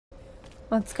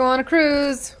Let's go on a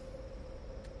cruise.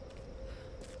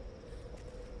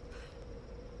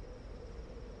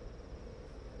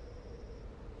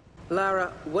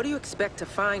 Lara, what do you expect to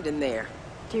find in there?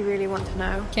 Do you really want to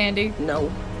know? Candy. No,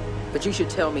 but you should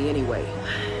tell me anyway.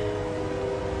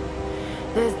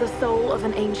 There's the soul of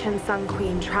an ancient sun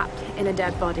queen trapped in a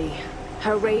dead body.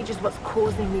 Her rage is what's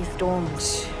causing these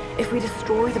storms. If we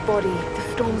destroy the body,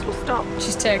 the storms will stop.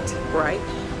 She's ticked. Right?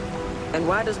 And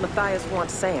why does Matthias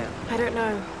want Sam? I don't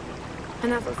know.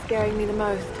 And that's what's scaring me the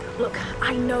most. Look,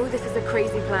 I know this is a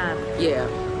crazy plan. Yeah,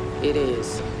 it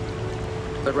is.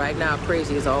 But right now,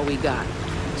 crazy is all we got.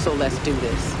 So let's do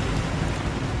this.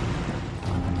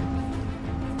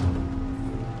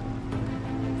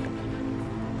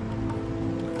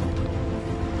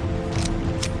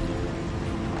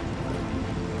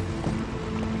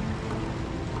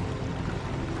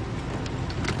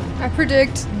 I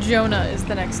predict Jonah is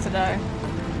the next to die.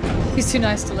 He's too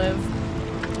nice to live.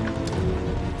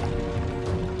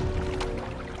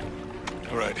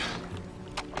 All right.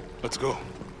 Let's go.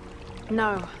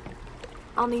 No.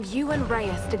 I'll need you and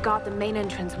Reyes to guard the main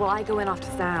entrance while I go in after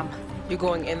Sam. You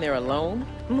going in there alone?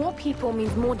 More people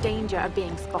means more danger of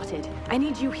being spotted. I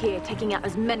need you here taking out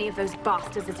as many of those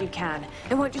bastards as you can.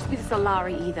 It won't just be the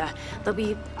Solari either. There'll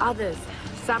be others.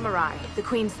 Samurai, the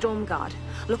Queen's STORMGUARD.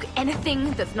 Look,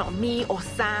 anything that's not me or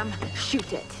Sam,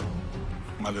 shoot it.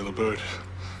 My little bird.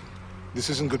 This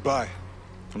isn't goodbye.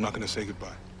 I'm not gonna say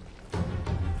goodbye.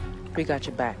 We got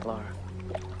your back, Lara.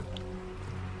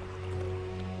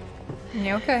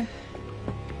 Yeah, okay.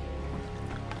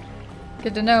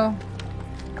 Good to know.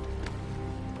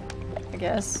 I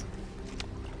guess.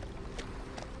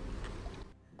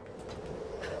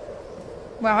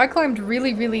 Wow, I climbed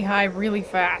really, really high really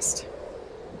fast.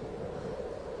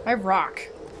 I rock.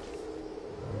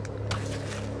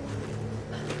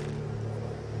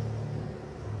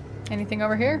 Anything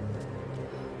over here?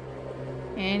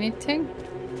 Anything?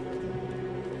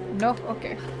 No?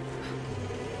 Okay.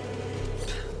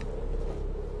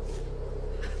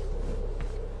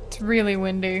 It's really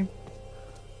windy.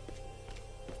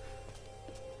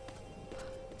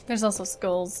 There's also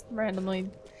skulls randomly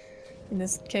in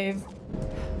this cave.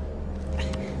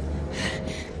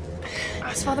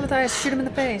 It's Father Matthias, shoot him in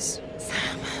the face.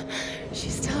 Sam,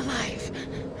 she's still alive.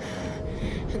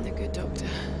 And the good doctor.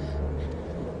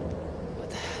 What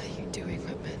the hell are you doing,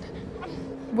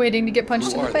 Whitman? Waiting to get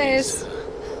punched in the face.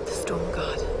 The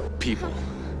STORMGUARD. People.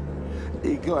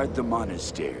 They guard the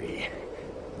monastery.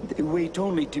 They wait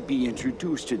only to be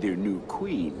introduced to their new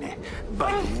queen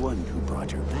by the one who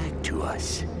brought her back to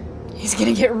us. He's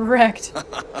gonna get wrecked.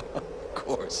 Of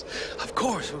course. Of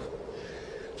course.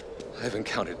 I've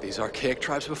encountered these archaic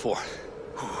tribes before.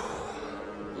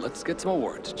 Let's get some more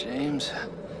words, James.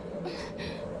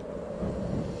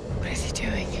 What is he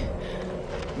doing?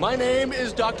 My name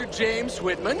is Dr. James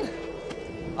Whitman.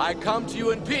 I come to you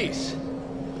in peace.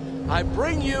 I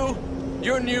bring you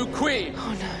your new queen.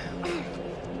 Oh no.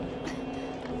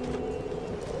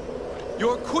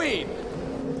 Your queen.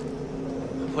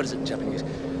 What is it in Japanese?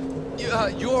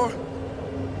 Your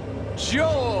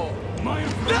Joe. My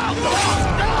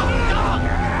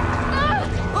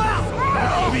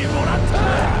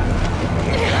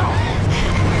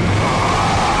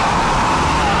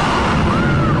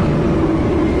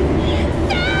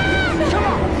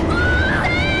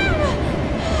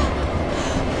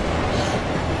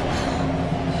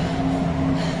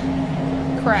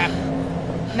Crap.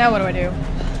 Now what do I do?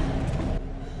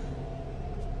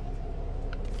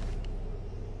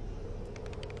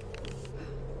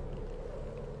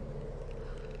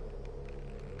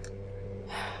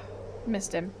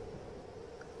 Missed him.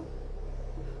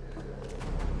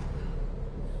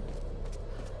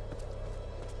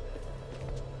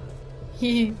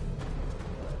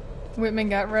 Whitman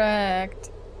got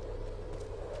wrecked.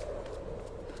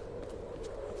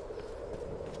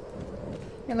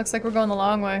 It looks like we're going the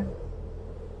long way.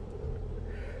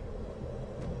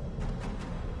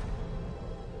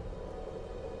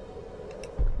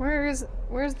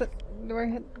 Where's the, do I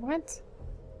hit, what?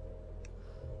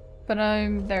 But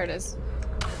there it is.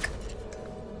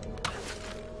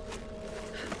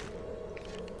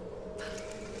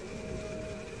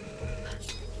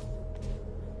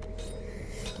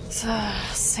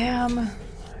 Sam,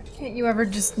 can't you ever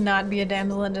just not be a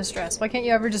damsel in distress? Why can't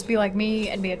you ever just be like me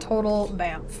and be a total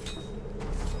bamf?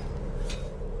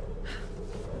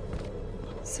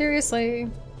 Seriously.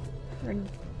 You're a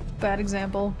bad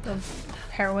example of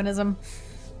heroinism.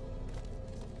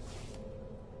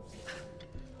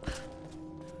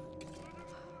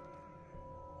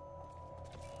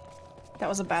 That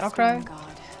was a battle cry?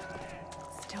 STORMGUARD.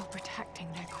 Still protecting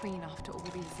their queen after all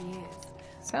these years.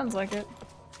 Sounds like it.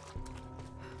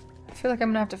 I feel like I'm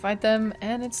gonna have to fight them,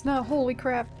 and it's not. Holy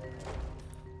crap.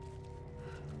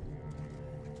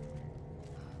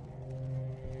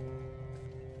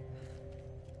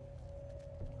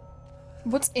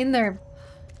 What's in their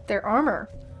armor?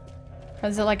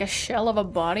 Is it like a shell of a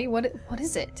body? What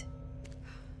is it?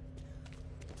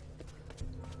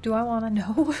 Do I want to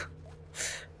know?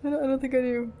 I don't think I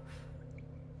do.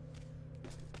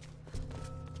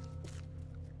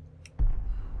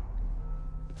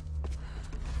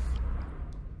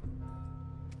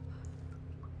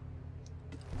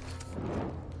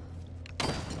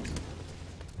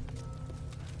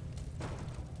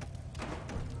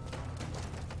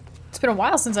 It's been a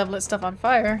while since I've lit stuff on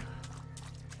fire.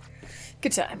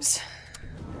 Good times.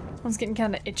 One's getting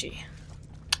kind of itchy.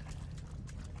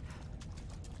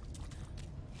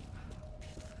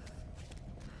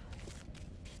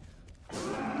 Oh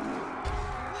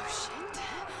shit.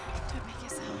 Don't make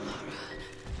it sound, Laura.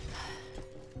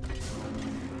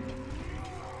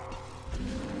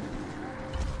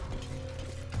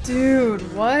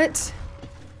 Dude, what?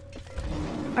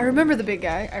 I remember the big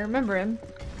guy. I remember him.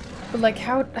 But like,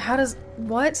 how does...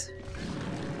 what?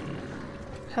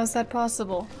 How's that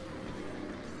possible?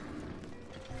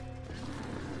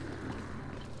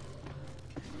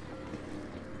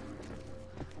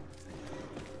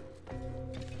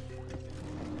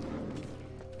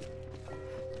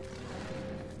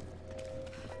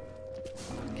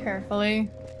 Carefully.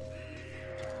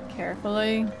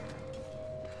 Carefully.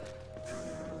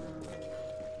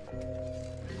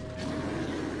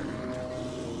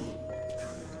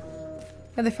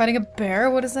 Are they fighting a bear?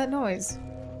 What is that noise?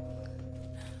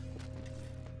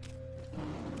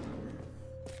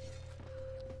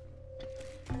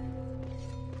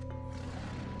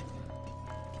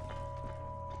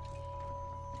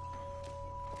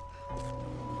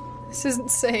 This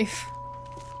isn't safe.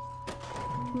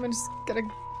 I'm just gonna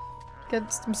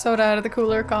get some soda out of the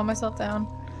cooler, calm myself down.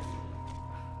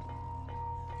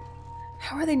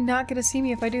 How are they not gonna see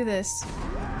me if I do this?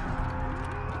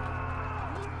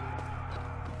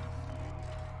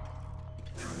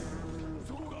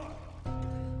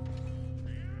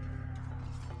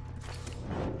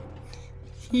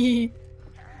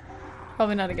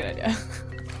 Probably not a good idea.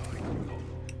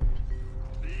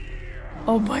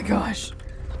 Oh my gosh.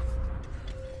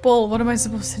 Bull, what am I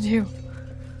supposed to do?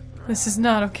 This is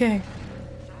not okay.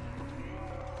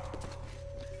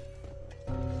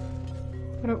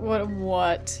 What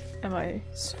am I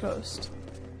supposed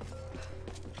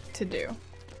to do?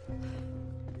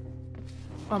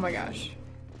 Oh my gosh.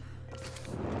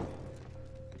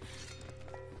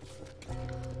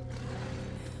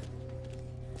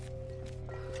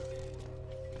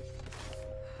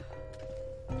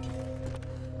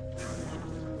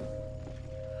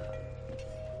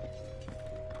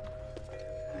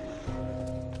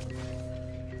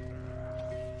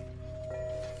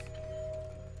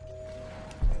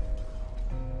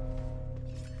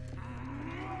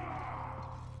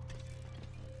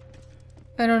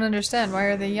 I don't understand. Why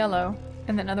are they yellow?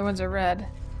 And then other ones are red.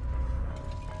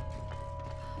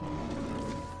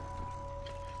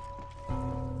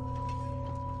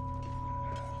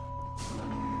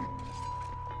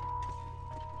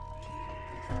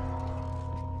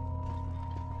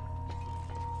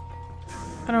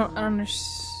 I don't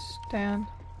understand.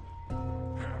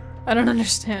 I don't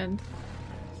understand.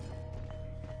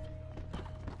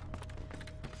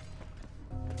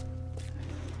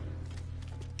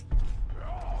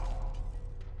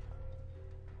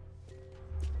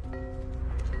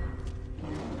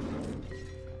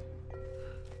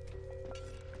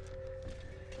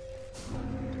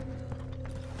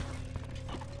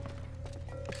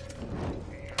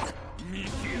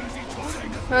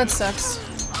 That sucks.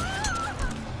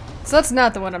 So that's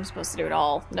not the one I'm supposed to do at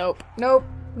all. Nope. Nope.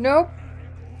 Nope.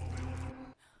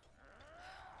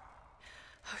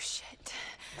 Oh shit.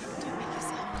 Don't make a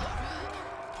sound, Laura.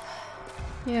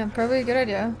 Yeah, probably a good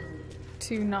idea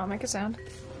to not make a sound.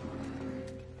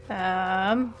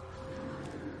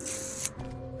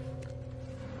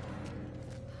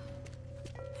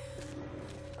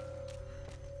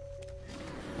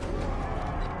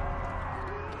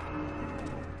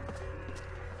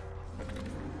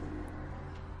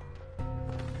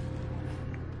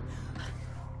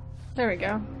 There we go.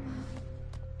 I'm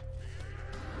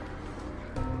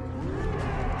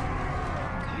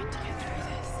going to get through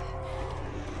this.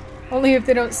 Only if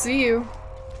they don't see you.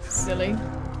 Silly.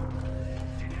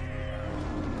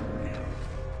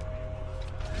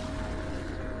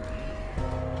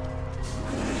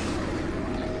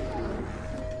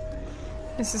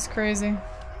 This is crazy.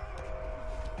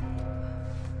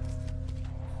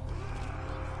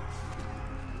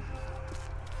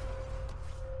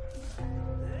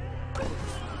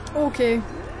 Okay.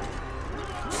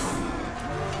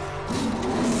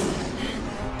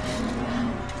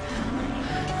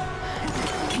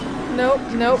 Nope,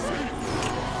 nope.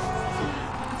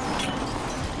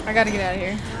 I gotta get out of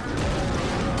here.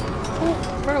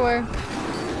 Oh, run away.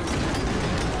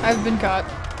 I've been caught.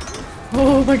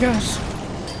 Oh my gosh.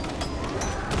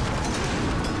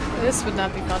 This would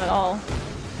not be fun at all.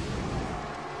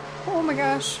 Oh my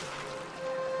gosh.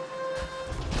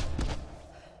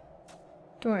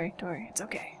 Don't worry, it's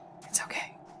okay. It's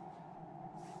okay.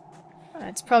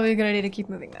 It's probably a good idea to keep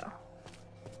moving though.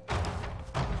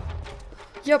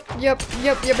 Yep,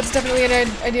 it's definitely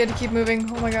an idea to keep moving.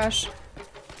 Oh my gosh.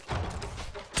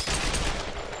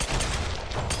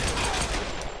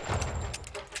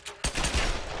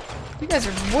 You guys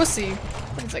are wussy.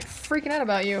 It's like freaking out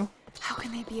about you. How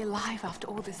can they be alive after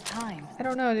all this time? I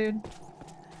don't know, dude.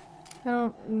 I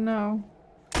don't know.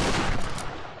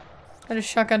 I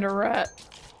just shotgunned a rat.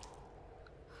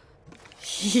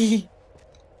 Hee.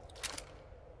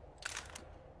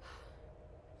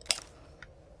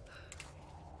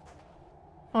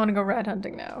 I wanna go rat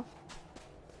hunting now.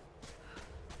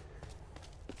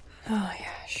 Oh my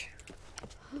gosh.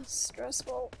 It's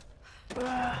stressful.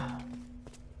 Ugh.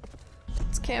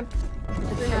 Let's camp. The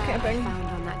Go prayer camping. found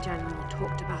on that general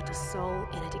talked about a soul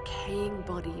in a decaying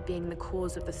body being the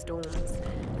cause of the storms.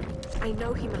 I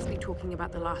know he must be talking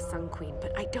about the last Sun Queen,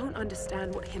 but I don't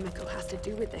understand what Himiko has to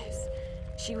do with this.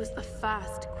 She was the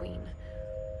first queen.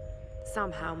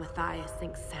 Somehow Matthias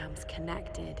thinks Sam's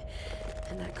connected,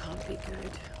 and that can't be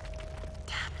good.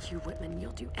 Damn you, Whitman,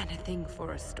 you'll do anything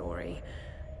for a story.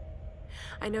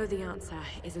 I know the answer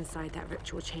is inside that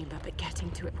ritual chamber, but getting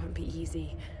to it won't be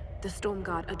easy. The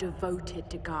Stormguard are devoted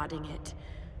to guarding it.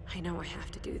 I know I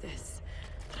have to do this,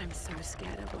 but I'm so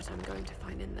scared of what I'm going to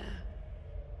find in there.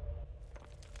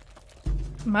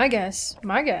 My guess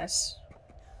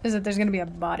is that there's gonna be a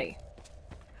body.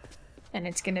 And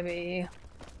it's gonna be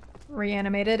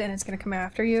reanimated and it's gonna come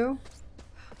after you.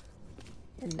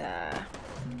 And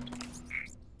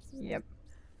yep.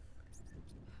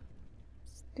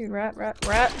 Dude, rat.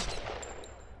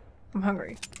 I'm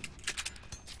hungry.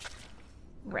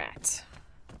 Rat.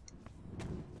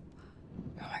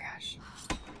 Oh my gosh.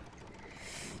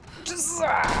 Just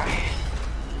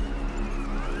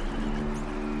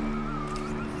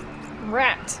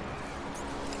rat.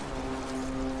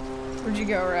 Where'd you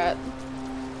go, rat?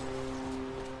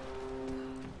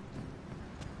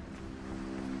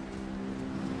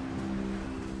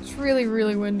 It's really,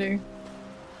 really windy.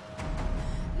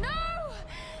 No!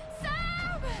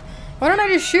 Sam! Why don't I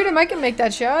just shoot him? I can make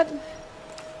that shot.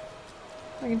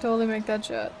 I can totally make that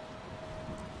shot.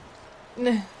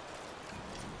 Nah.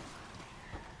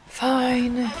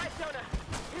 Fine. All right, Jonah.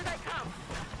 Here they come.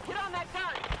 Get on that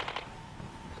gun.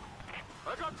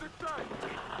 I got this side.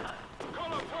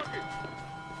 Call up Perkins.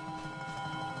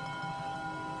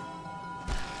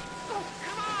 Oh,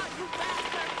 come on, you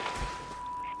bastard!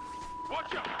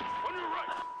 Watch out! On your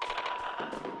right!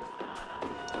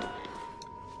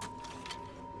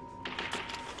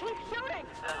 Keep shooting!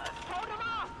 Hold him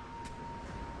off!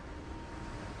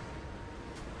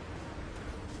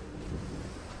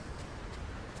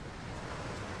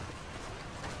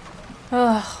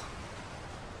 Ugh.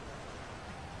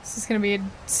 This is gonna be a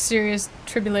serious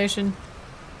tribulation.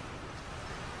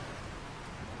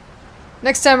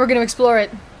 Next time we're gonna explore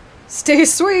it. Stay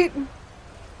sweet!